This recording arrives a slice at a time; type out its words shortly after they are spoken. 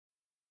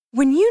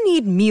When you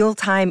need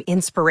mealtime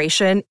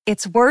inspiration,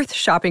 it's worth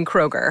shopping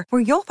Kroger,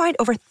 where you'll find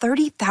over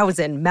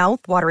 30,000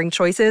 mouth-watering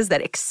choices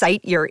that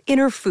excite your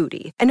inner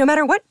foodie. And no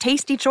matter what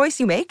tasty choice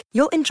you make,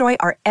 you'll enjoy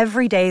our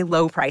everyday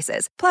low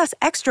prices, plus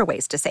extra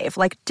ways to save,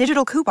 like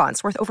digital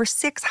coupons worth over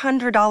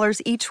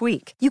 $600 each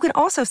week. You can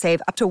also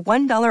save up to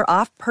 $1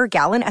 off per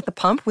gallon at the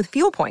pump with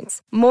fuel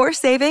points. More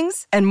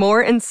savings and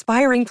more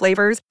inspiring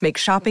flavors make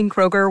shopping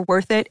Kroger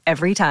worth it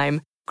every time.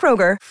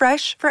 Kroger,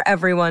 fresh for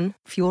everyone.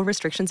 Fuel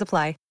restrictions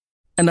apply.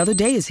 Another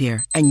day is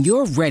here, and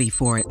you're ready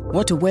for it.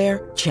 What to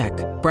wear? Check.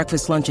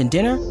 Breakfast, lunch, and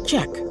dinner?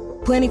 Check.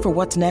 Planning for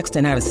what's next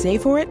and how to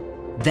save for it?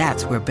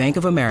 That's where Bank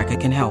of America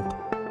can help.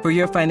 For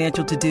your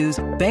financial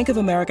to-dos, Bank of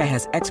America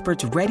has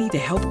experts ready to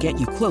help get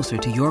you closer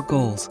to your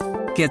goals.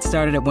 Get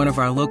started at one of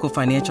our local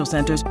financial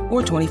centers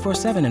or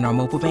 24/7 in our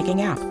mobile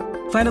banking app.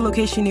 Find a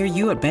location near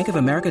you at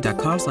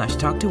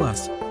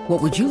bankofamerica.com/talktous. What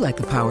would you like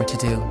the power to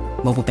do?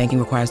 Mobile banking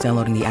requires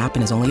downloading the app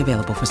and is only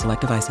available for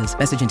select devices.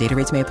 Message and data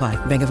rates may apply.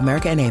 Bank of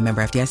America N.A.,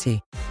 member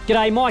FDIC.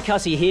 G'day, Mike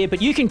Hussey here,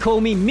 but you can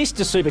call me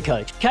Mr.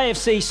 Supercoach.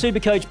 KFC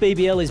Supercoach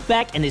BBL is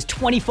back and there's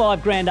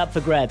 25 grand up for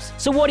grabs.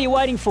 So what are you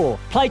waiting for?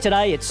 Play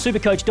today at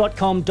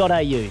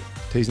supercoach.com.au.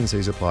 T's and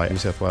C's apply. New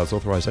South Wales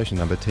authorisation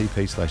number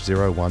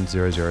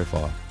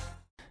TP/01005.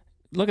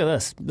 Look at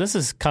this. This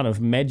is kind of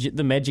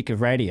the magic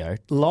of radio.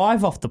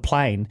 Live off the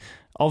plane,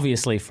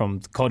 obviously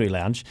from the Kodu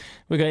Lounge,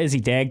 we've got Izzy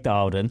Dag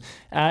dialed in.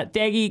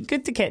 Daggy,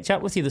 good to catch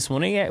up with you this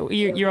morning.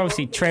 You're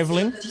obviously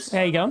travelling.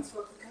 How you going?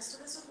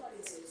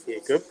 Yeah,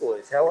 good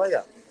boys. How are you?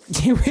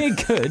 Yeah, we're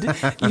good.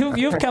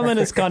 You've come in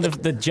as kind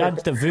of the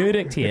judge, the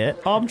verdict here.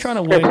 I'm trying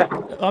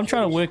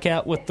to work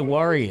out with the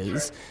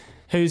Warriors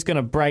who's going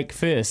to break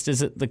first.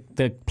 Is it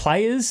the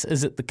players?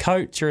 Is it the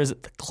coach? Or is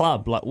it the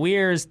club? Like,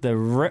 where is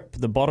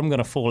the bottom going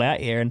to fall out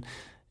here? And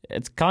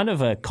it's kind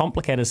of a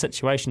complicated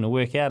situation to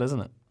work out, isn't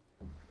it?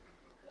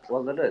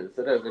 Well, it is.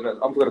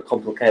 I've got a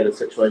complicated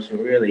situation,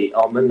 really.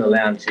 I'm in the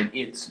lounge and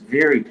it's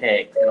very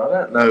packed and I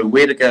don't know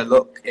where to go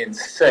look and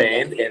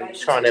stand and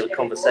try and have a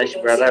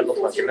conversation where I don't look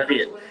like an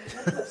idiot.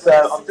 So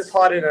I'm just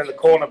hiding in the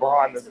corner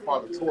behind the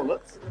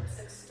toilets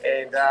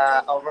and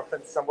I'll rip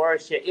into some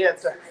Warriors shit. Yeah,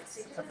 it's a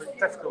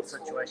difficult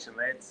situation,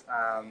 lads.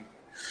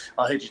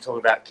 I heard you talk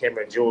about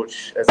Cameron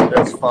George. Is it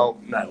his fault?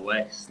 No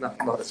way. It's not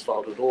his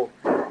fault at all.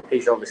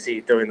 He's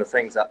obviously doing the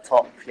things up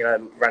top,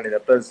 running a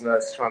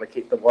business, trying to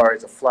keep the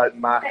Warriors afloat,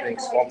 marketing,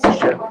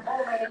 sponsorship.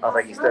 I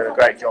think he's doing a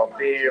great job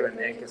there. And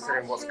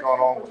considering what's gone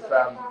on with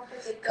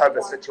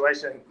COVID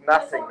situation,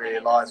 nothing really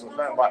lies with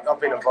him. But I've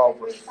been involved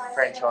with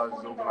franchise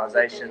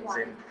organisations,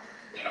 and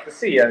the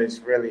CEO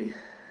really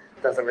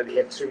doesn't really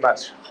have too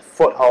much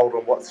foothold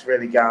on what's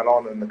really going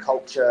on in the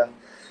culture,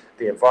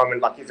 the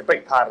environment. Like, he's a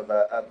big part of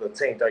the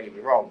team, don't get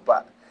me wrong,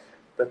 but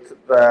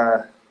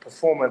the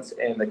performance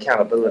and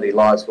accountability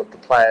lies with the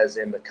players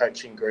and the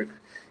coaching group.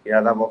 They've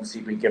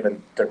obviously been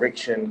given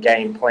direction,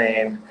 game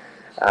plan,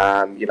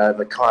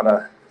 the kind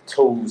of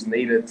tools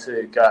needed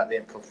to go out there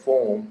and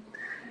perform.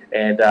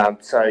 And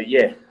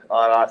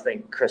I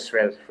think Chris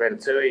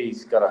Ratatouille,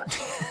 he's got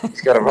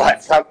to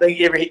write something.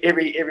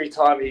 Every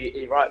time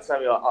he writes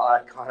something,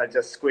 I kind of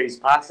just squeeze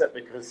past it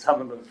because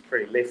some of them is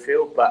pretty left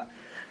field. But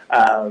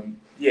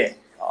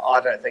I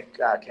don't think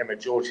Cameron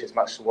George has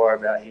much to worry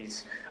about.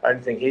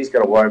 Only thing he's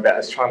got to worry about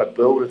is trying to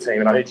build a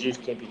team. And I heard you,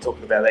 Kempy,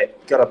 talking about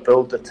that. Got to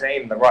build the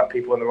team, the right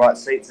people in the right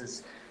seats,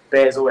 as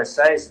Baz always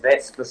says.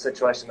 That's the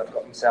situation they've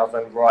got themselves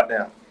in right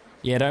now.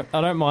 Yeah,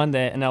 I don't mind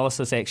that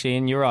analysis, actually,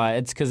 and you're right.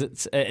 It's because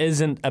it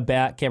isn't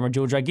about Cameron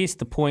George. I guess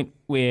the point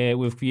where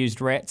we've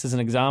used Rats as an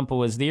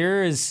example is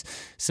there is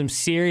some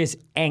serious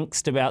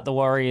angst about the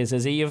Warriors,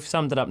 as you've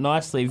summed it up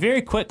nicely.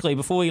 Very quickly,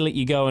 before we let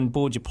you go and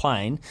board your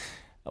plane,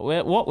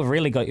 what we've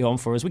really got you on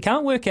for is we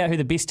can't work out who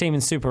the best team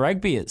in Super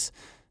Rugby is.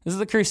 Is it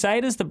the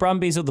Crusaders, the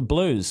Brumbies, or the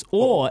Blues?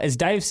 Or, as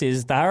Dave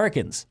says, the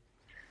Hurricanes?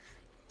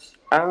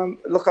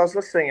 Look, I was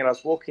listening and I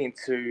was walking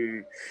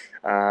to...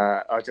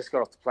 I just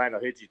got off the plane. I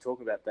heard you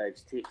talking about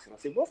Dave's text, and I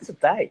said, "What's the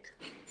date?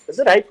 Is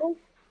it April?"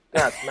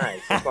 No, it's May.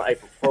 So it's not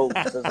April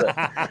Fool's, is it?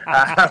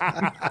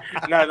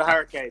 No, the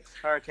Hurricanes.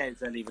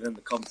 Hurricanes aren't even in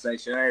the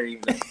conversation. They aren't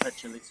even in the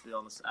picture. Let's be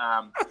honest.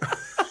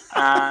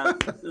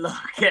 Look,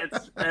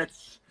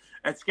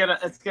 it's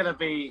gonna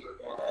be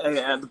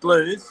the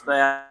Blues.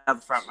 They are the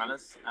front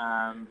runners.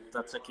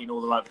 They're ticking all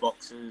the right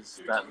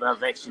boxes.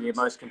 They've actually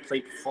their most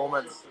complete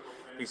performance.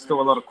 There's still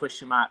a lot of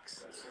question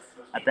marks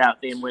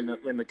about them when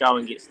the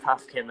going gets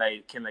tough. Can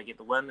they get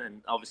the win?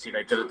 And obviously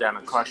they did it down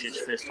in Christchurch,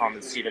 first time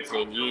in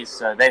 17 years.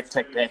 So they've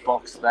ticked that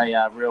box. They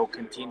are real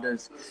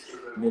contenders.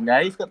 And then now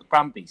you've got the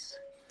Brumbies.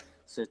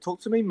 So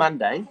talk to me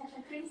Monday.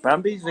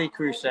 Brumbies v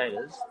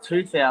Crusaders,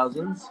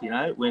 2000s.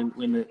 When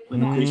the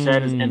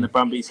Crusaders and the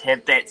Brumbies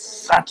had that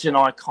such an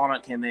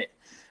iconic and that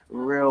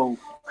real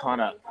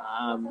kind of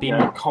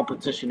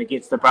competition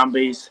against the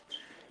Brumbies.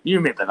 You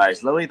remember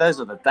those, Louis?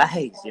 Those are the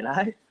days,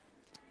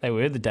 They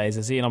were the days,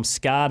 Izzy, and I'm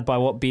scarred by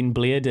what Ben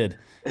Blair did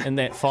in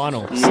that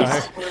final.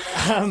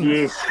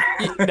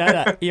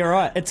 No, you're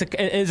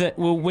right.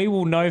 Well, we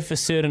will know for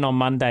certain on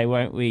Monday,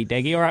 won't we,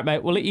 Daggy? All right,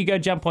 mate, we'll let you go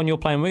jump on your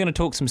plane. We're going to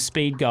talk some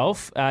speed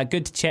golf.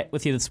 Good to chat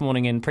with you this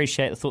morning and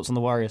appreciate the thoughts on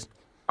the Warriors.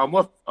 I'm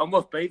with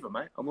Beaver,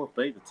 mate. I'm with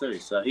Beaver too.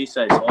 So he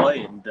says hi,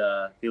 and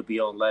he'll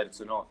be on later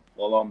tonight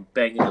while I'm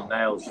banging the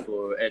nails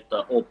at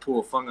the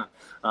Opuawhanga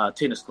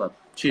Tennis Club.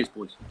 Cheers,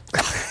 boys.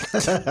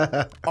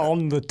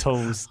 On the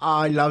tools.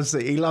 Oh, he loves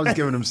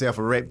giving himself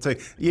a rap too.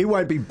 You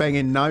won't be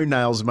banging no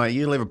nails, mate.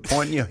 You'll have a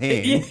pint in your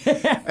hand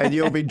and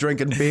you'll be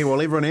drinking beer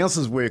while everyone else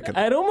is working.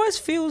 It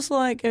almost feels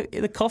like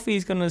the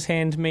coffee's got in his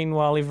hand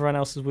meanwhile everyone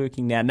else is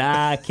working now.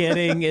 Nah,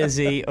 kidding,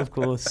 Izzy, of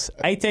course.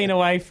 18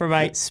 away from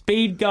 8.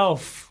 Speed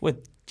golf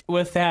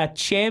with our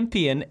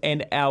champion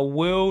and our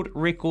world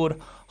record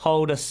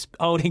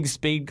holding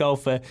speed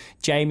golfer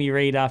Jamie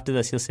Reid after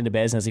this. He'll send a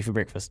Baz and Izzy for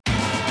breakfast.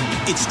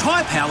 It's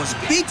Tyre Power's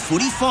Big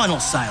Footy Final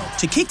Sale.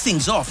 To kick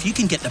things off, you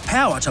can get the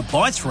power to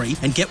buy 3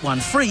 and get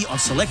 1 free on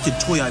selected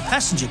Toyo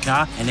passenger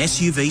car and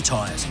SUV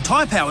tyres.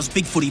 Tyre Power's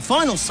Big Footy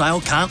Final Sale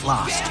can't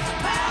last.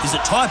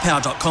 Visit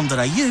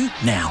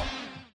tyrepower.com.au now.